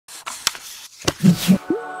Enter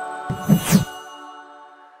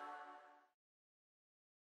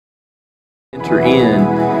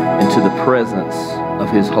into the presence of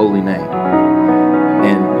His holy name.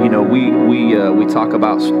 And you know, we talk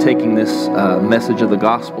about taking this message of the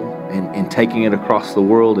gospel and taking it across the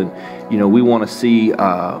world. And you know, we want to see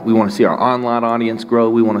our online audience grow.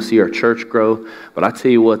 We want to see our church grow. But I tell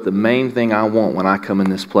you what, the main thing I want when I come in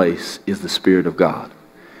this place is the Spirit of God.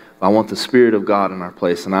 I want the Spirit of God in our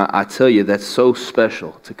place. And I tell you, that's so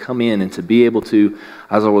special to come in and to be able to,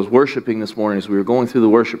 as I was worshiping this morning, as we were going through the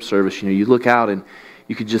worship service, you know, you look out and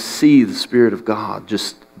you could just see the Spirit of God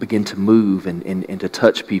just begin to move and to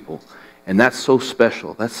touch people. And that's so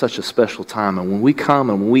special. That's such a special time. And when we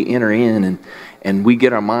come and when we enter in and we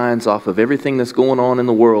get our minds off of everything that's going on in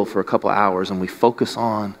the world for a couple hours and we focus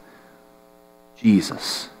on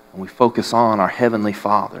Jesus and we focus on our Heavenly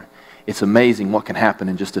Father, it's amazing what can happen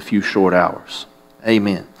in just a few short hours.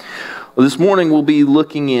 Amen. Well, this morning we'll be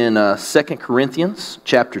looking in 2 Corinthians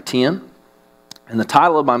chapter 10. And the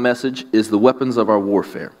title of my message is The Weapons of Our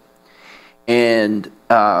Warfare. And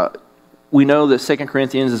we know that 2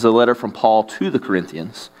 Corinthians is a letter from Paul to the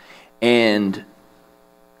Corinthians. And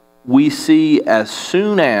we see as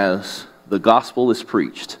soon as the gospel is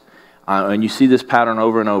preached, and you see this pattern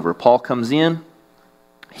over and over, Paul comes in,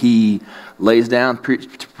 he lays down,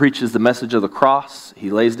 preaches the message of the cross. He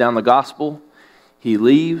lays down the gospel. He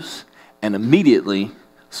leaves, and immediately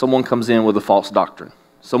someone comes in with a false doctrine.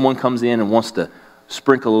 Someone comes in and wants to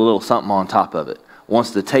sprinkle a little something on top of it,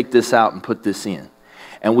 wants to take this out and put this in.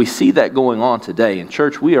 And we see that going on today. In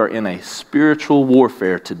church, we are in a spiritual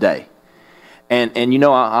warfare today. And you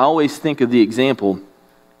know, I always think of the example,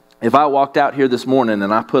 if I walked out here this morning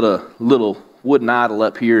and I put a little wooden idol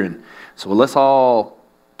up here and so let's all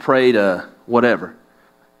pray to whatever.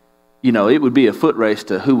 You know, it would be a foot race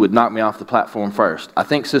to who would knock me off the platform first. I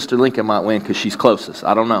think Sister Lincoln might win because she's closest.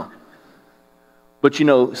 I don't know. But you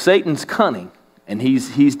know, Satan's cunning and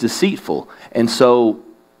he's deceitful. And so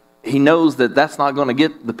he knows that that's not going to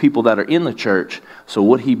get the people that are in the church. So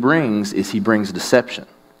what he brings is he brings deception.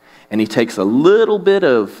 And he takes a little bit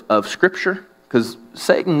of Scripture, because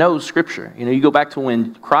Satan knows Scripture. You know, you go back to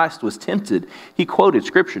when Christ was tempted, he quoted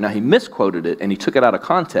Scripture. Now, he misquoted it, and he took it out of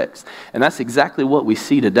context. And that's exactly what we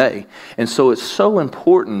see today. And so it's so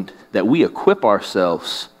important that we equip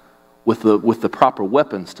ourselves with the proper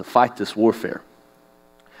weapons to fight this warfare.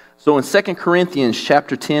 So in 2 Corinthians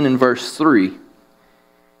chapter 10 and verse 3,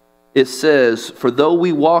 it says, "For though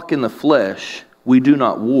we walk in the flesh, we do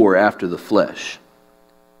not war after the flesh."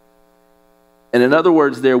 And in other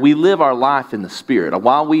words there, we live our life in the Spirit.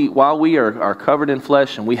 While we are covered in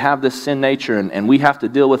flesh and we have this sin nature and we have to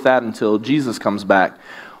deal with that until Jesus comes back,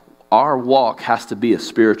 our walk has to be a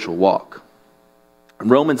spiritual walk. In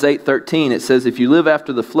Romans 8:13 it says, "If you live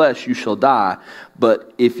after the flesh, you shall die.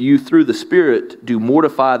 But if you through the Spirit do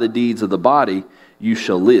mortify the deeds of the body, you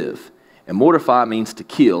shall live." And mortify means to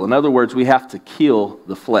kill. In other words, we have to kill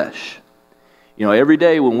the flesh. You know, every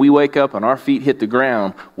day when we wake up and our feet hit the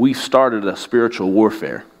ground, we've started a spiritual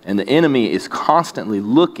warfare. And the enemy is constantly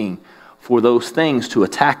looking for those things to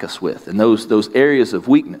attack us with and those areas of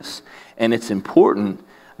weakness. And it's important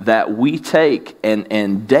that we take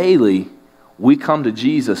and daily we come to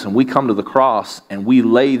Jesus and we come to the cross and we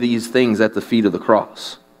lay these things at the feet of the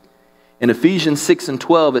cross. In Ephesians 6 and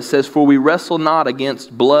 12 it says, "For we wrestle not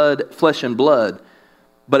against flesh and blood,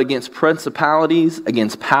 but against principalities,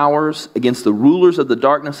 against powers, against the rulers of the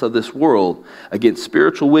darkness of this world, against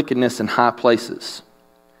spiritual wickedness in high places."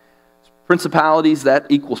 Principalities, that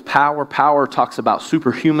equals power. Power talks about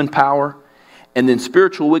superhuman power. And then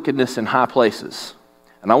spiritual wickedness in high places.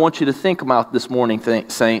 And I want you to think about this morning,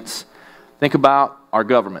 saints. Think about our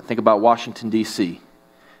government. Think about Washington, D.C.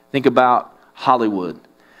 Think about Hollywood.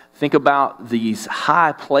 Think about these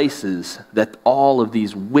high places that all of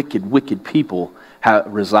these wicked people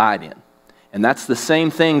reside in. And that's the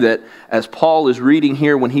same thing that as Paul is reading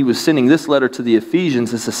here when he was sending this letter to the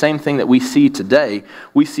Ephesians, it's the same thing that we see today.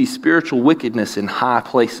 We see spiritual wickedness in high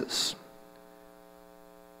places.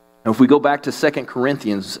 Now if we go back to 2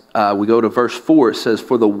 Corinthians, we go to verse 4, it says,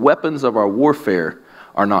 "For the weapons of our warfare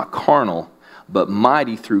are not carnal, but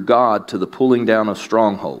mighty through God to the pulling down of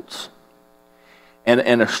strongholds."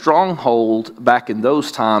 And a stronghold back in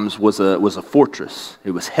those times was a fortress.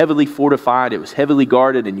 It was heavily fortified, it was heavily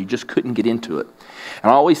guarded, and you just couldn't get into it.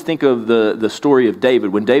 And I always think of the story of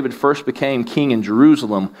David. When David first became king in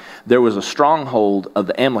Jerusalem, there was a stronghold of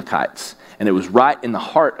the Amalekites, and it was right in the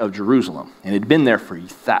heart of Jerusalem. And it had been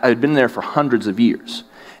there for hundreds of years.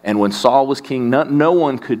 And when Saul was king, no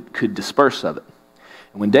one could disperse of it.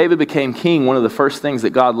 And when David became king, one of the first things that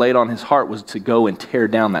God laid on his heart was to go and tear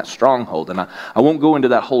down that stronghold. And I won't go into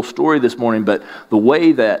that whole story this morning, but the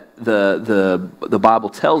way that the Bible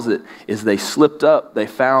tells it is they slipped up, they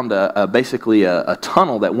found basically a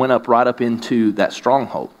tunnel that went up right up into that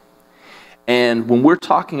stronghold. And when we're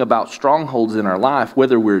talking about strongholds in our life,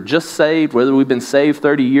 whether we're just saved, whether we've been saved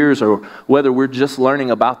 30 years, or whether we're just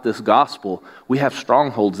learning about this gospel, we have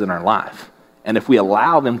strongholds in our life. And if we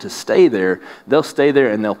allow them to stay there, they'll stay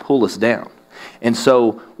there and they'll pull us down. And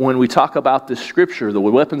so when we talk about this scripture, the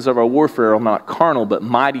weapons of our warfare are not carnal, but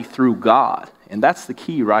mighty through God. And that's the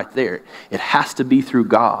key right there. It has to be through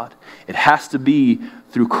God. It has to be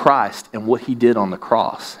through Christ and what he did on the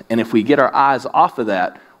cross. And if we get our eyes off of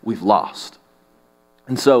that, we've lost.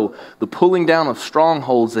 And so the pulling down of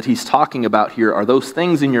strongholds that he's talking about here are those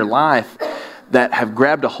things in your life that have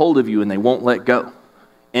grabbed a hold of you and they won't let go.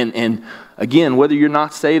 And again, whether you're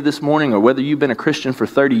not saved this morning or whether you've been a Christian for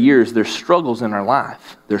 30 years, there's struggles in our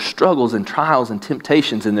life. There's struggles and trials and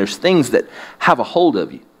temptations, and there's things that have a hold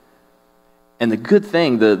of you. And the good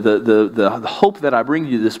thing, the hope that I bring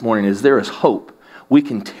you this morning is there is hope. We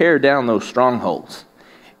can tear down those strongholds.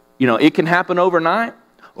 You know, it can happen overnight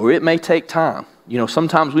or it may take time. You know,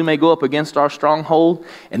 sometimes we may go up against our stronghold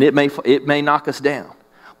and it may knock us down.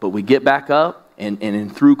 But we get back up.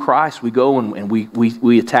 And through Christ, we go and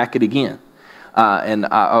we attack it again. And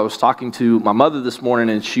I was talking to my mother this morning,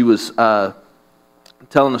 and she was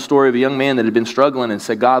telling the story of a young man that had been struggling and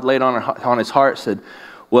said God laid on his heart, said,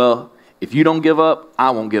 well, if you don't give up, I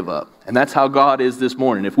won't give up. And that's how God is this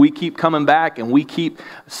morning. If we keep coming back and we keep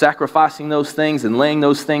sacrificing those things and laying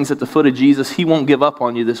those things at the foot of Jesus, he won't give up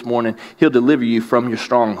on you this morning. He'll deliver you from your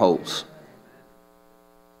strongholds.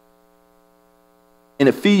 In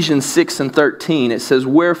Ephesians 6:13, it says,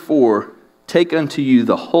 wherefore, take unto you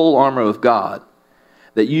the whole armor of God,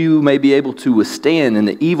 that you may be able to withstand in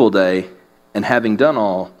the evil day, and having done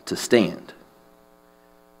all, to stand.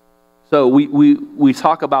 So we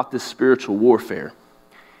talk about this spiritual warfare,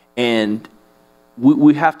 and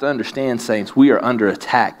we have to understand, saints, we are under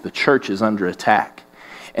attack. The church is under attack.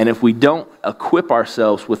 And if we don't equip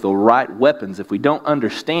ourselves with the right weapons, if we don't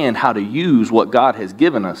understand how to use what God has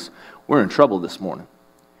given us, we're in trouble this morning.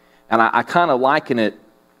 And I kind of liken it,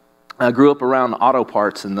 I grew up around auto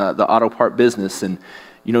parts and the auto part business, and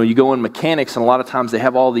you know, you go in mechanics and a lot of times they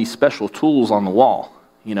have all these special tools on the wall,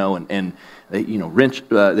 you know, and they, you know,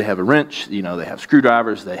 they have a wrench, you know, they have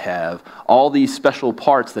screwdrivers, they have all these special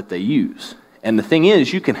parts that they use. And the thing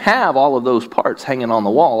is, you can have all of those parts hanging on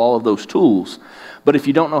the wall, all of those tools, but if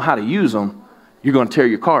you don't know how to use them, you're going to tear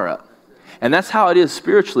your car up. And that's how it is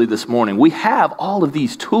spiritually this morning. We have all of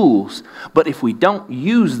these tools, but if we don't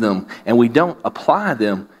use them and we don't apply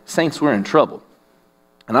them, saints, we're in trouble.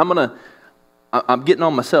 And I'm getting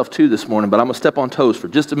on myself too this morning, but I'm going to step on toes for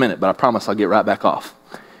just a minute, but I promise I'll get right back off.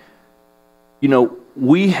 You know,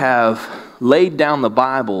 we have laid down the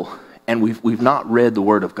Bible and we've not read the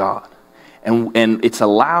Word of God. And it's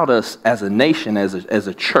allowed us as a nation, as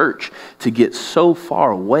a church, to get so far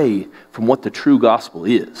away from what the true gospel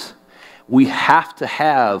is. We have to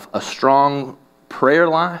have a strong prayer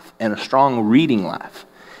life and a strong reading life.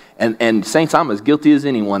 And saints, I'm as guilty as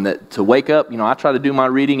anyone that to wake up, you know, I try to do my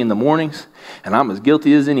reading in the mornings, and I'm as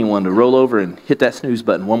guilty as anyone to roll over and hit that snooze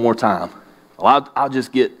button one more time. Well, I'll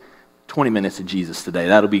just get 20 minutes of Jesus today.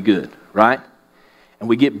 That'll be good, right? And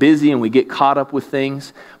we get busy and we get caught up with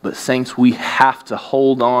things, but saints, we have to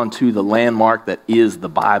hold on to the landmark that is the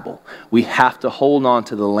Bible. We have to hold on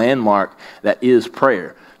to the landmark that is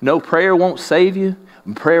prayer. No, prayer won't save you,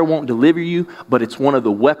 and prayer won't deliver you, but it's one of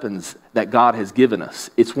the weapons that God has given us.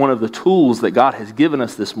 It's one of the tools that God has given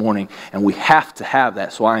us this morning, and we have to have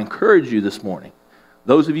that. So I encourage you this morning,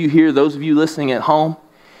 those of you here, those of you listening at home,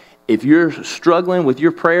 if you're struggling with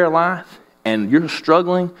your prayer life and you're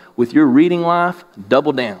struggling with your reading life,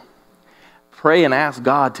 double down. Pray and ask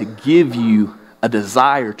God to give you a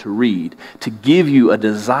desire to read, to give you a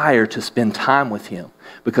desire to spend time with Him.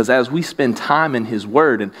 Because as we spend time in His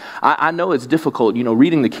Word, and I know it's difficult, you know,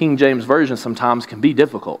 reading the King James Version sometimes can be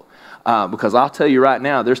difficult. Because I'll tell you right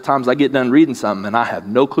now, there's times I get done reading something and I have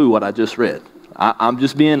no clue what I just read. I'm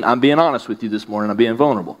being honest with you this morning, I'm being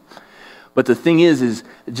vulnerable. But the thing is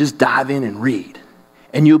just dive in and read.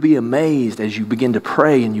 And you'll be amazed as you begin to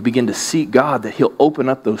pray and you begin to seek God that He'll open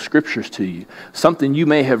up those scriptures to you. Something you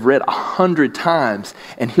may have read 100 times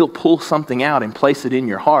and He'll pull something out and place it in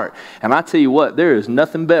your heart. And I tell you what, there is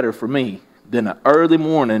nothing better for me than an early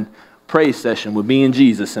morning praise session with me and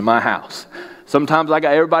Jesus in my house. Sometimes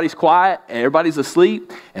everybody's quiet and everybody's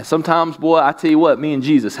asleep. And sometimes, boy, I tell you what, me and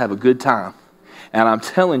Jesus have a good time. And I'm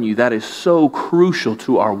telling you, that is so crucial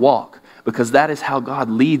to our walk. because that is how God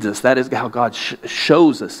leads us. That is how God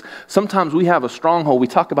shows us. Sometimes we have a stronghold. We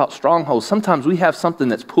talk about strongholds. Sometimes we have something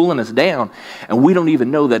that's pulling us down, and we don't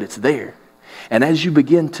even know that it's there. And as you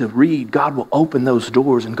begin to read, God will open those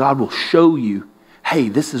doors, and God will show you, hey,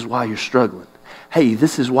 this is why you're struggling. Hey,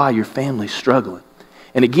 this is why your family's struggling.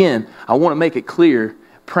 And again, I want to make it clear,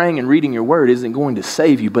 praying and reading your word isn't going to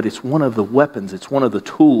save you, but it's one of the weapons, it's one of the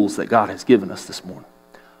tools that God has given us this morning.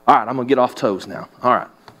 All right, I'm going to get off toes now. All right.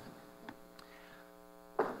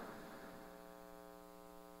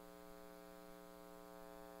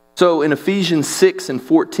 So in Ephesians 6 and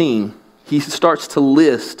 14, he starts to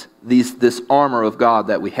list this armor of God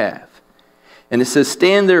that we have. And it says,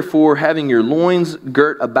 stand therefore, having your loins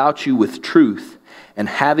girt about you with truth, and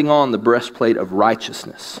having on the breastplate of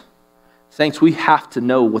righteousness. Saints, we have to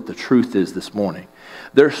know what the truth is this morning.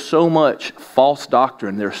 There's so much false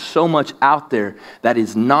doctrine. There's so much out there that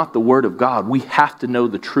is not the Word of God. We have to know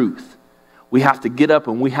the truth. We have to get up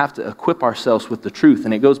and we have to equip ourselves with the truth.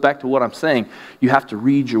 And it goes back to what I'm saying. You have to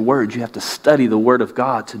read your Word. You have to study the Word of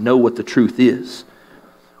God to know what the truth is.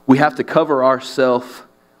 We have to cover ourselves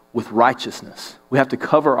with righteousness. We have to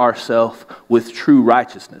cover ourselves with true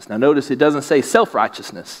righteousness. Now notice it doesn't say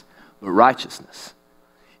self-righteousness, but righteousness.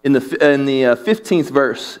 In the 15th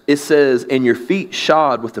verse, it says, and your feet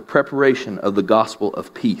shod with the preparation of the gospel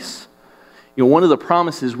of peace. You know, one of the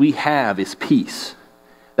promises we have is peace.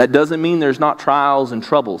 That doesn't mean there's not trials and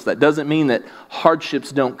troubles. That doesn't mean that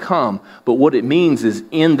hardships don't come. But what it means is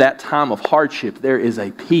in that time of hardship, there is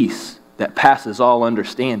a peace that passes all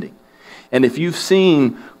understanding. And if you've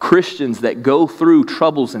seen Christians that go through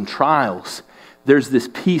troubles and trials, there's this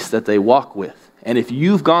peace that they walk with. And if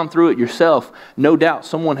you've gone through it yourself, no doubt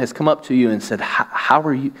someone has come up to you and said, how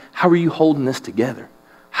are you holding this together?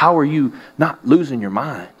 How are you not losing your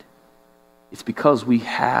mind? It's because we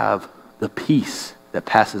have the peace that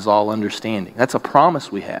passes all understanding. That's a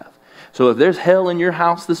promise we have. So if there's hell in your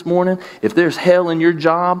house this morning, if there's hell in your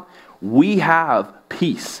job, we have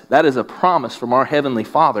peace. That is a promise from our Heavenly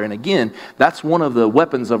Father. And again, that's one of the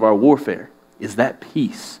weapons of our warfare, is that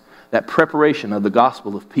peace, that preparation of the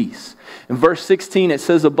gospel of peace. In verse 16, it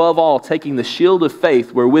says, above all, taking the shield of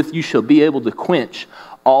faith, wherewith you shall be able to quench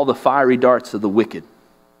all the fiery darts of the wicked.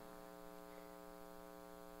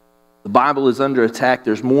 The Bible is under attack.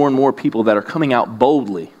 There's more and more people that are coming out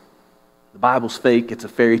boldly. The Bible's fake. It's a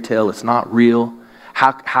fairy tale. It's not real.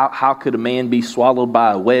 How could a man be swallowed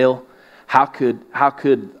by a whale? How could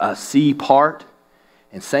a sea part?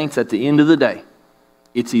 And saints, at the end of the day,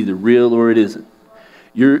 it's either real or it isn't.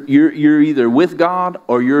 You're either with God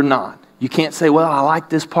or you're not. You can't say, well, I like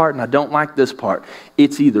this part and I don't like this part.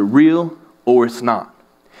 It's either real or it's not.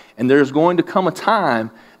 And there's going to come a time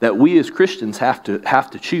that we as Christians have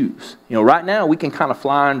to choose. You know, right now we can kind of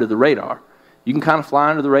fly under the radar. You can kind of fly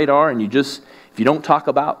under the radar, and if you don't talk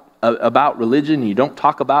about religion, you don't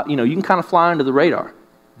talk about, you can kind of fly under the radar.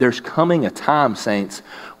 There's coming a time, saints,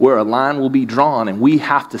 where a line will be drawn and we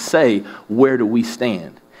have to say, where do we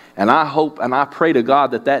stand? And I hope and I pray to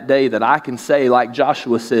God that day that I can say, like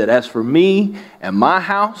Joshua said, as for me and my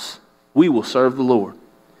house, we will serve the Lord.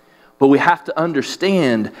 But we have to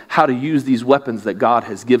understand how to use these weapons that God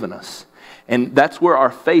has given us. And that's where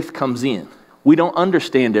our faith comes in. We don't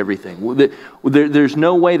understand everything. There's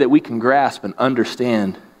no way that we can grasp and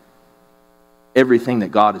understand everything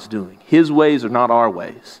that God is doing. His ways are not our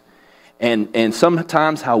ways. And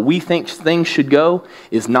sometimes how we think things should go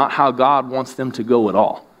is not how God wants them to go at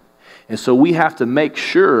all. And so we have to make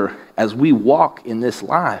sure as we walk in this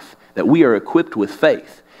life that we are equipped with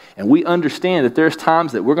faith. And we understand that there's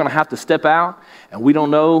times that we're going to have to step out and we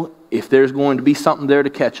don't know if there's going to be something there to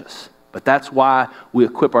catch us. But that's why we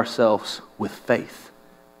equip ourselves with faith.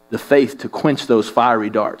 The faith to quench those fiery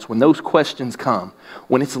darts. When those questions come,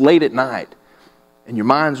 when it's late at night and your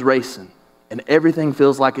mind's racing and everything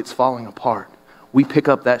feels like it's falling apart, we pick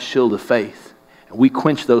up that shield of faith and we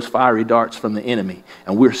quench those fiery darts from the enemy,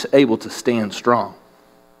 and we're able to stand strong.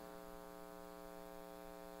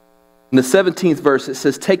 In the 17th verse, it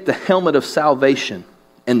says, take the helmet of salvation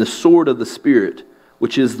and the sword of the Spirit,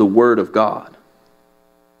 which is the word of God.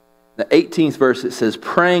 The 18th verse, it says,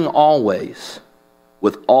 praying always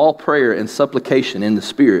with all prayer and supplication in the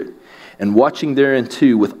Spirit, and watching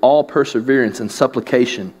thereunto with all perseverance and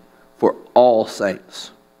supplication for all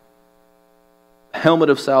saints. Helmet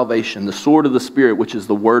of salvation, the sword of the Spirit, which is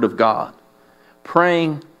the word of God.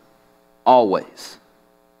 Praying always.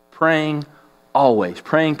 Praying always.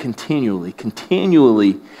 Praying continually.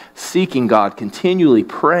 Continually seeking God. Continually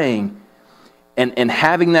praying. And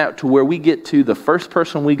having that to where we get to the first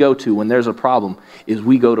person we go to when there's a problem is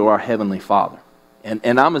we go to our Heavenly Father.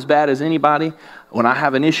 And I'm as bad as anybody. When I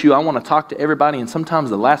have an issue, I want to talk to everybody, and sometimes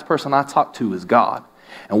the last person I talk to is God.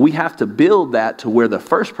 And we have to build that to where the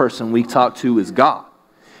first person we talk to is God.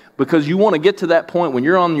 Because you want to get to that point when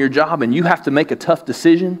you're on your job and you have to make a tough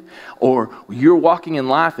decision, or you're walking in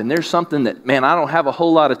life and there's something that, man, I don't have a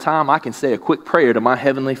whole lot of time. I can say a quick prayer to my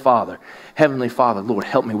Heavenly Father. Heavenly Father, Lord,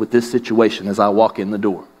 help me with this situation as I walk in the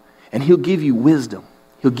door. And He'll give you wisdom.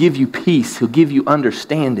 He'll give you peace. He'll give you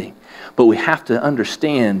understanding. But we have to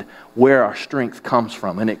understand where our strength comes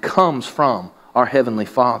from. And it comes from our Heavenly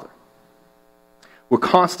Father. We're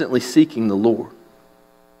constantly seeking the Lord.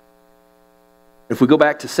 If we go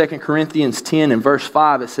back to 2 Corinthians 10 and verse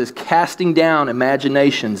 5, it says, casting down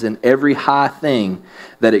imaginations and every high thing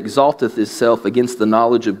that exalteth itself against the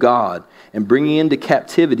knowledge of God, and bringing into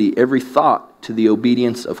captivity every thought to the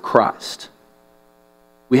obedience of Christ.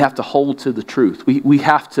 We have to hold to the truth. We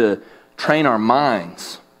have to train our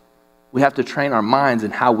minds. We have to train our minds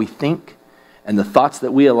in how we think and the thoughts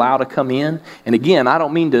that we allow to come in. And again, I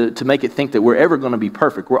don't mean to make it think that we're ever going to be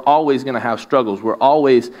perfect. We're always going to have struggles. We're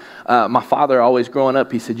always, my father always growing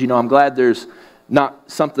up, he said, you know, I'm glad there's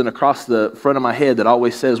not something across the front of my head that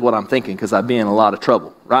always says what I'm thinking, because I'd be in a lot of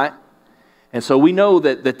trouble, right? And so we know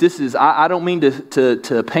that this is, I don't mean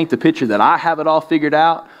to paint the picture that I have it all figured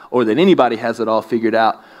out or that anybody has it all figured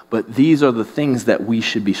out, but these are the things that we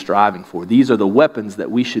should be striving for. These are the weapons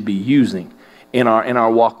that we should be using in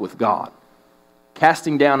our walk with God.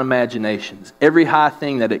 Casting down imaginations, every high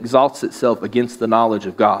thing that exalts itself against the knowledge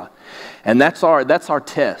of God. And that's our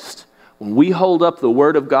test. When we hold up the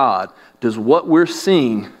Word of God, does what we're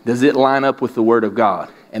seeing, does it line up with the Word of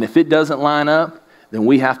God? And if it doesn't line up, then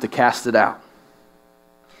we have to cast it out.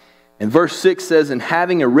 And verse 6 says, and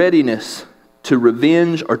having a readiness to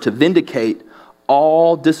revenge or to vindicate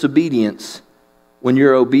all disobedience when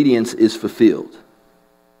your obedience is fulfilled.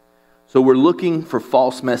 So we're looking for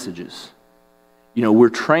false messages. You know, we're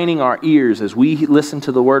training our ears as we listen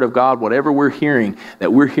to the Word of God, whatever we're hearing,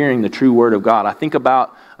 that we're hearing the true Word of God. I think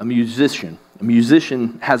about a musician. A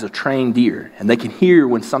musician has a trained ear, and they can hear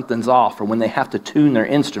when something's off or when they have to tune their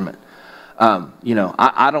instrument. You know,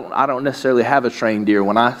 I don't necessarily have a trained ear.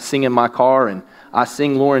 When I sing in my car and I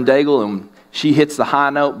sing Lauren Daigle and she hits the high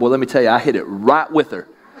note, well, let me tell you, I hit it right with her.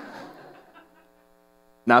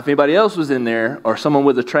 Now, if anybody else was in there or someone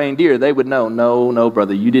with a trained ear, they would know, no,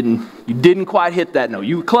 brother, you didn't quite hit that note.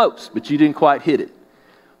 You were close, but you didn't quite hit it.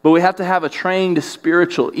 But we have to have a trained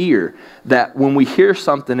spiritual ear that when we hear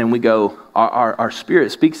something and we go, our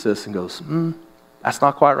spirit speaks to us and goes, that's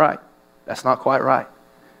not quite right. That's not quite right.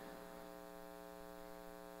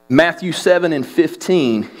 Matthew 7 and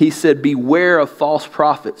 15, he said, beware of false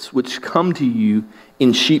prophets which come to you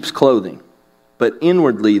in sheep's clothing, but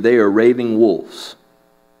inwardly they are raving wolves.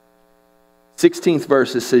 16th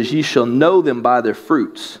verse, it says, ye shall know them by their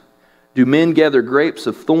fruits. Do men gather grapes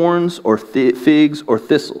of thorns or figs or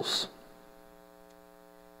thistles?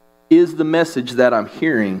 Is the message that I'm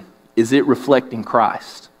hearing, is it reflecting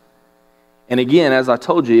Christ? And again, as I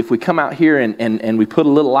told you, if we come out here and we put a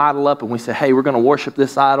little idol up and we say, hey, we're going to worship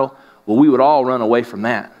this idol, well, we would all run away from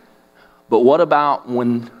that. But what about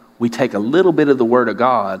when we take a little bit of the Word of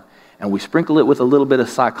God and we sprinkle it with a little bit of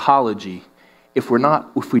psychology? If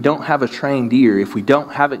we don't have a trained ear, if we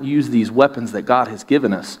haven't used these weapons that God has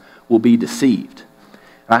given us, we'll be deceived.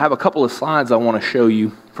 And I have a couple of slides I want to show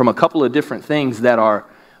you from a couple of different things that are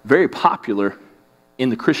very popular in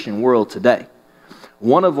the Christian world today.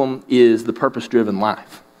 One of them is the purpose-driven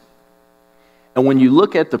life. And when you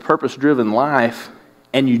look at the purpose-driven life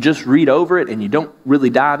and you just read over it and you don't really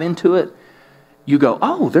dive into it, you go,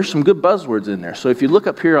 oh, there's some good buzzwords in there. So if you look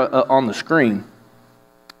up here on the screen,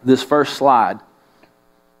 this first slide,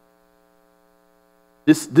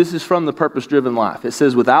 this is from the purpose-driven life. It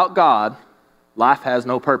says, without God, life has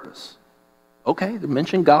no purpose. Okay, they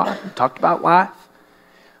mentioned God, talked about life.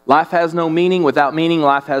 Life has no meaning. Without meaning,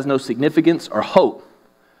 life has no significance or hope.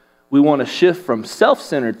 We want to shift from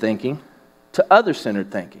self-centered thinking to other-centered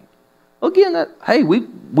thinking. Again,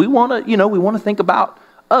 we want to think about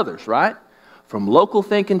others, right? From local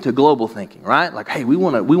thinking to global thinking, right? Like, hey, we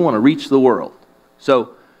want to reach the world.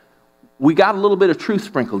 So we got a little bit of truth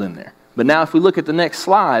sprinkled in there. But now if we look at the next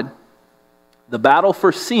slide, the battle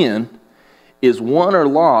for sin is won or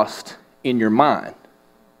lost in your mind.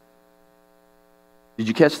 Did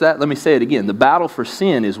you catch that? Let me say it again. The battle for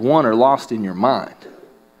sin is won or lost in your mind.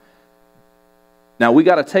 Now we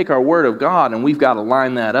got to take our Word of God and we've got to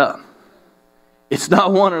line that up. It's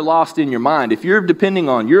not won or lost in your mind. If you're depending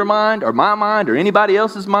on your mind or my mind or anybody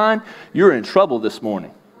else's mind, you're in trouble this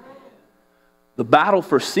morning. The battle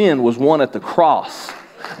for sin was won at the cross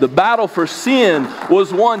The battle for sin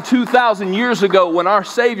was won 2,000 years ago when our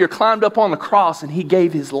Savior climbed up on the cross and he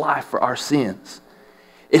gave his life for our sins.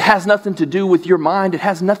 It has nothing to do with your mind. It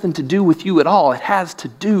has nothing to do with you at all. It has to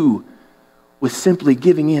do with simply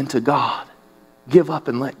giving in to God. Give up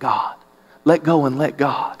and let God. Let go and let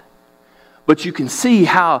God. But you can see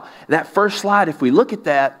how that first slide, if we look at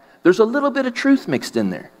that, there's a little bit of truth mixed in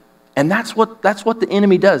there. And that's what the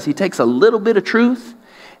enemy does. He takes a little bit of truth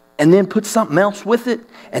and then puts something else with it,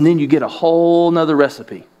 and then you get a whole nother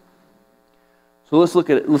recipe. So let's look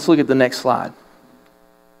at the next slide.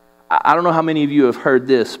 I don't know how many of you have heard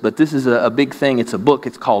this, but this is a big thing. It's a book.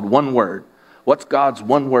 It's called One Word. What's God's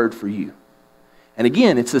one word for you? And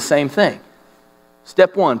again, it's the same thing.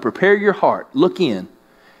 Step one, prepare your heart. Look in.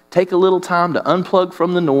 Take a little time to unplug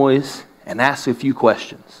from the noise and ask a few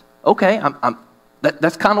questions. Okay,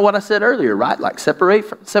 that's kind of what I said earlier, right? Like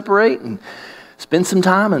separate and spend some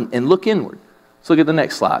time and look inward. Let's look at the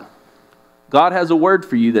next slide. God has a word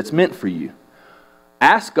for you that's meant for you.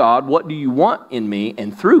 Ask God, what do you want in me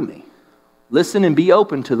and through me? Listen and be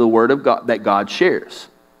open to the word of God that God shares.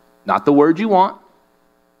 Not the word you want,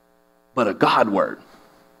 but a God word.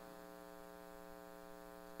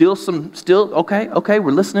 Okay,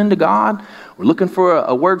 we're listening to God. We're looking for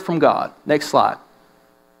a word from God. Next slide.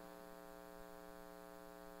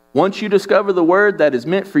 Once you discover the word that is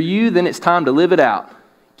meant for you, then it's time to live it out.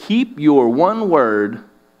 Keep your one word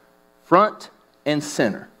front and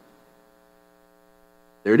center.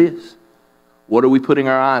 There it is. What are we putting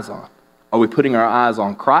our eyes on? Are we putting our eyes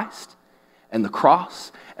on Christ and the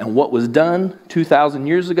cross and what was done 2,000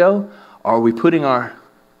 years ago? Or are we putting our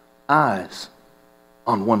eyes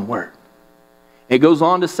on one word? It goes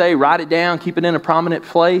on to say, write it down, keep it in a prominent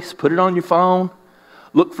place, put it on your phone,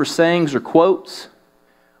 look for sayings or quotes.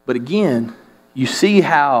 But again, you see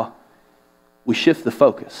how we shift the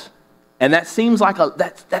focus. And that seems like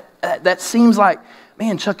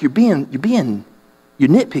man, Chuck, you're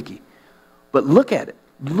nitpicky. But look at it.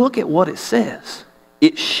 Look at what it says.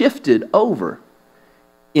 It shifted over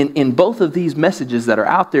in both of these messages that are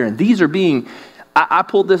out there. And these are being, I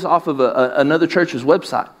pulled this off of another church's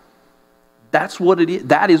website. That's what it is.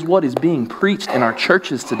 That is what is being preached in our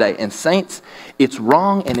churches today. And saints, it's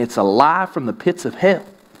wrong and it's a lie from the pits of hell.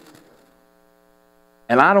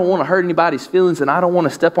 And I don't want to hurt anybody's feelings and I don't want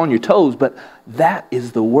to step on your toes, but that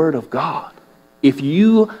is the Word of God. If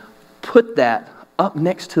you put that up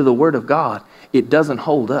next to the Word of God, it doesn't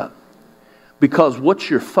hold up. Because what's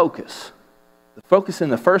your focus? The focus in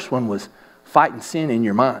the first one was fighting sin in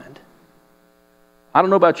your mind. I don't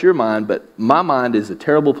know about your mind, but my mind is a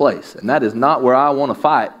terrible place, and that is not where I want to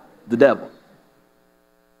fight the devil.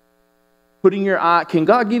 Putting your eye, can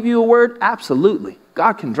God give you a word? Absolutely.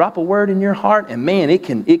 God can drop a word in your heart, and man, it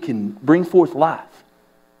can bring forth life.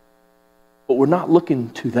 But we're not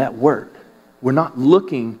looking to that word. We're not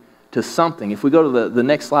looking to something. If we go to the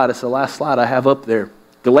next slide, it's the last slide I have up there.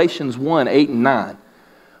 Galatians 1, 8 and 9.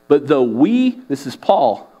 But though we, this is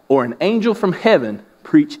Paul, or an angel from heaven,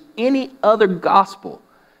 preach any other gospel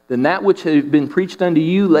than that which has been preached unto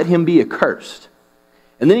you, let him be accursed.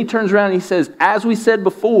 And then he turns around and he says, as we said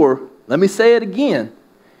before, let me say it again.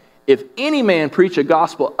 If any man preach a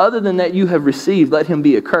gospel other than that you have received, let him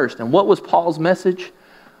be accursed. And what was Paul's message?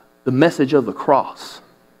 The message of the cross.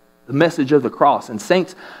 The message of the cross. And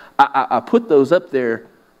saints, I put those up there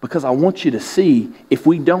because I want you to see, if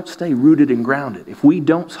we don't stay rooted and grounded, if we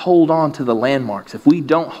don't hold on to the landmarks, if we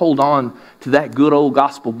don't hold on to that good old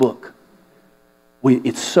gospel book,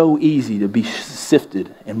 it's so easy to be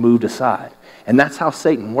sifted and moved aside. And that's how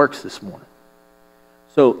Satan works this morning.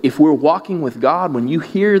 So if we're walking with God, when you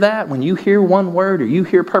hear that, when you hear one word or you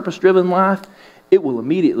hear purpose-driven life, it will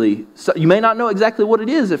immediately, so you may not know exactly what it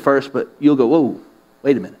is at first, but you'll go, whoa,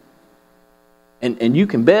 wait a minute. And you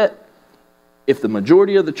can bet if the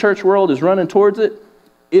majority of the church world is running towards it,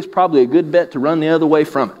 it's probably a good bet to run the other way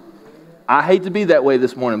from it. I hate to be that way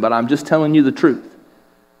this morning, but I'm just telling you the truth.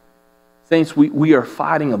 Saints, we are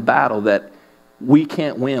fighting a battle that we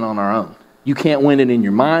can't win on our own. You can't win it in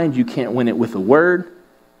your mind. You can't win it with a word.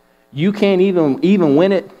 You can't even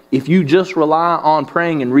win it if you just rely on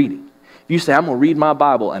praying and reading. If you say, I'm going to read my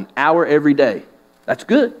Bible an hour every day, that's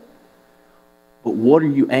good. But what are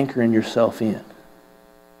you anchoring yourself in?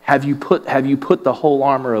 Have you put the whole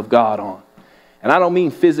armor of God on? And I don't mean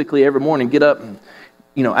physically every morning get up and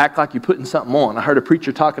act like you're putting something on. I heard a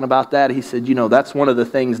preacher talking about that. He said, that's one of the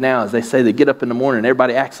things now is they say they get up in the morning and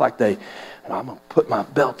everybody acts like I'm going to put my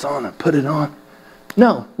belts on and put it on.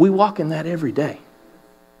 No, we walk in that every day.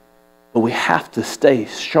 But we have to stay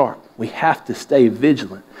sharp. We have to stay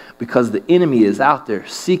vigilant because the enemy is out there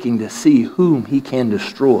seeking to see whom he can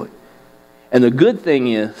destroy. And the good thing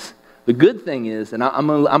is, and I'm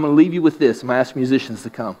going to leave you with this. I'm going to ask musicians to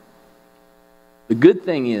come. The good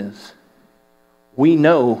thing is, we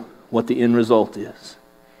know what the end result is.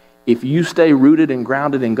 If you stay rooted and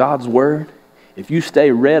grounded in God's Word, if you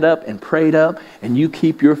stay read up and prayed up, and you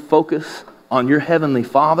keep your focus on your Heavenly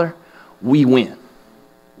Father, we win.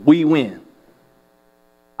 We win.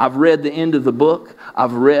 I've read the end of the book.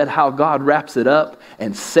 I've read how God wraps it up.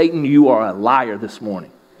 And Satan, you are a liar this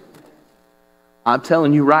morning. I'm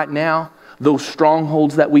telling you right now, those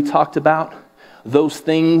strongholds that we talked about, those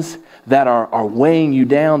things that are weighing you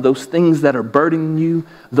down, those things that are burdening you,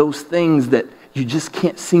 those things that you just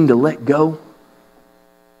can't seem to let go,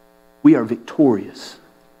 we are victorious.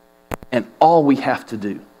 And all we have to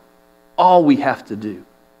do is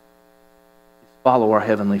follow our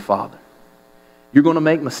Heavenly Father. You're going to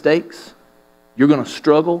make mistakes. You're going to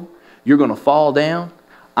struggle. You're going to fall down.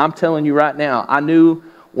 I'm telling you right now, I knew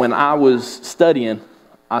when I was studying,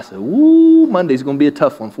 I said, "Ooh, Monday's going to be a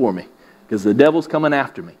tough one for me because the devil's coming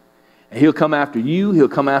after me. And he'll come after you. He'll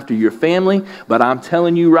come after your family. But I'm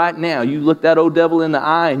telling you right now, you look that old devil in the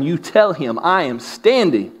eye and you tell him, I am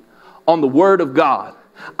standing on the Word of God.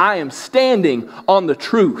 I am standing on the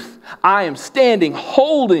truth. I am standing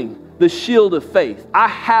holding the shield of faith. I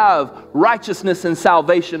have righteousness and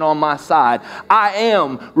salvation on my side. I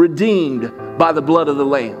am redeemed by the blood of the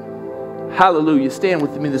Lamb." Hallelujah. Stand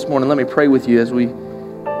with me this morning. Let me pray with you as we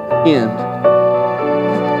end.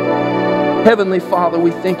 Heavenly Father,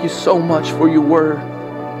 we thank you so much for your word.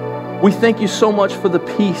 We thank you so much for the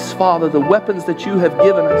peace, Father, the weapons that you have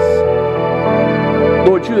given us.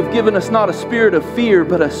 Lord, you have given us not a spirit of fear,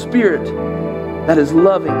 but a spirit that is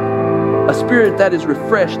loving, a spirit that is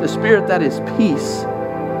refreshed, a spirit that is peace.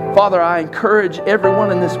 Father, I encourage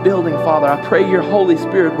everyone in this building, Father. I pray your Holy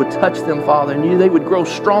Spirit would touch them, Father, and they would grow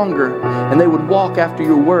stronger, and they would walk after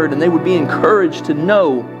your word, and they would be encouraged to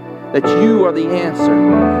know that you are the answer.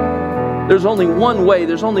 There's only one way,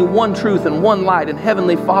 there's only one truth and one light, and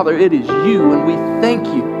Heavenly Father, it is you, and we thank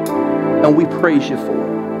you, and we praise you for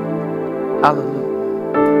it. Hallelujah.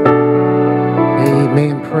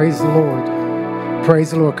 Amen. Praise the Lord.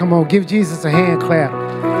 Praise the Lord. Come on, give Jesus a hand clap.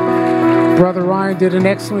 Brother Ryan did an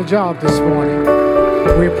excellent job this morning.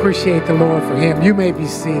 We appreciate the Lord for him. You may be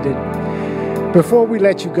seated. Before we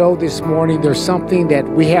let you go this morning, there's something that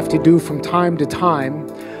we have to do from time to time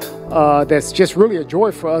that's just really a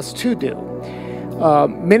joy for us to do.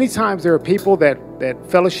 Many times there are people that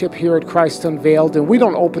fellowship here at Christ Unveiled, and we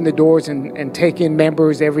don't open the doors and take in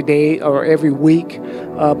members every day or every week.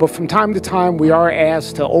 But from time to time, we are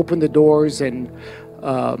asked to open the doors and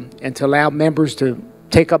to allow members to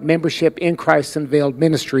take up membership in Christ Unveiled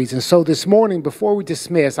Ministries. And so this morning, before we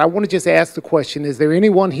dismiss, I want to just ask the question, is there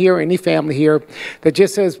anyone here, any family here that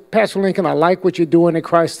just says, Pastor Lincoln, I like what you're doing at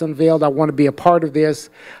Christ Unveiled. I want to be a part of this.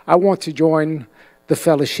 I want to join the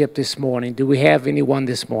fellowship this morning. Do we have anyone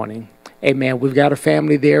this morning? Amen. We've got a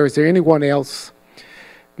family there. Is there anyone else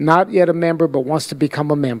not yet a member but wants to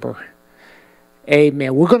become a member?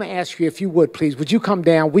 Amen. We're going to ask you, if you would, please, would you come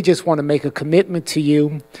down? We just want to make a commitment to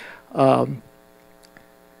you.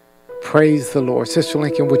 Praise the Lord. Sister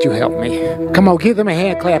Lincoln, would you help me? Come on, give them a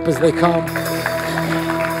hand clap as they come.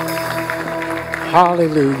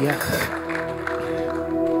 Hallelujah.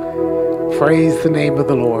 Praise the name of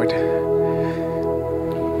the Lord.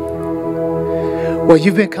 Well,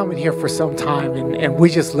 you've been coming here for some time, and we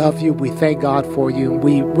just love you. We thank God for you. And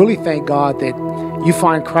we really thank God that you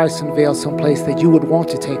find Christ Unveiled someplace that you would want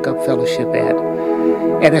to take up fellowship at.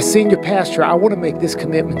 And as senior pastor, I want to make this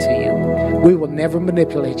commitment to you. We will never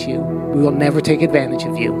manipulate you. We will never take advantage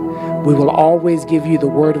of you. We will always give you the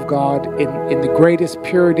Word of God in the greatest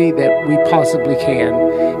purity that we possibly can.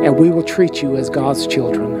 And we will treat you as God's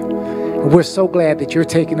children. And we're so glad that you're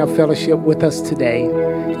taking up fellowship with us today.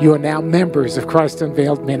 You are now members of Christ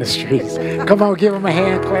Unveiled Ministries. Come on, give them a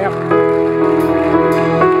hand clap.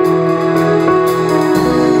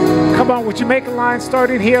 Come on, would you make a line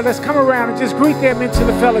starting here? Let's come around and just greet them into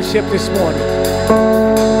the fellowship this morning.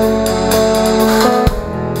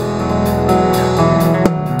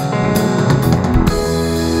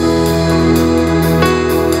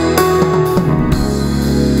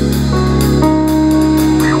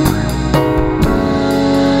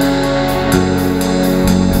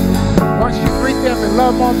 Once you greet them and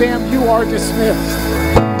love on them, you are dismissed.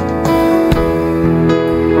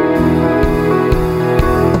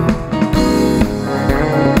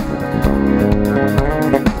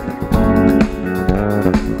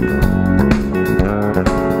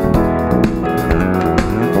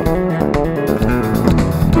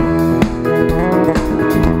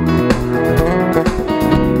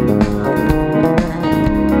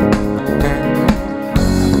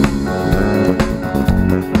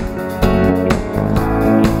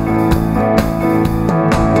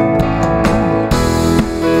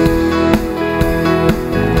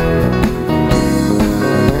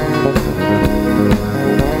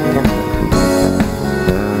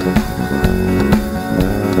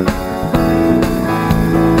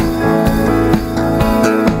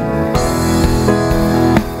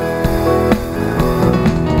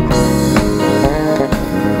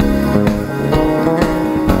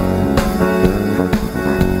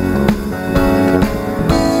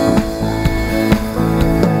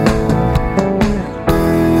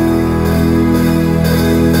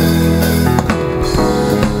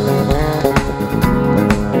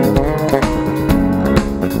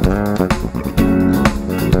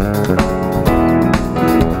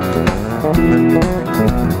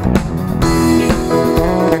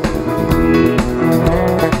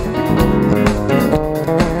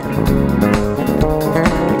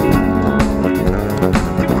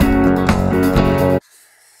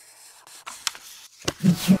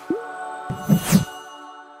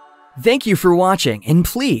 Thank you for watching, and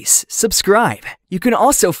please subscribe. You can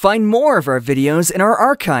also find more of our videos in our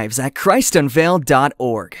archives at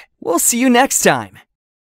ChristUnveiled.org. We'll see you next time.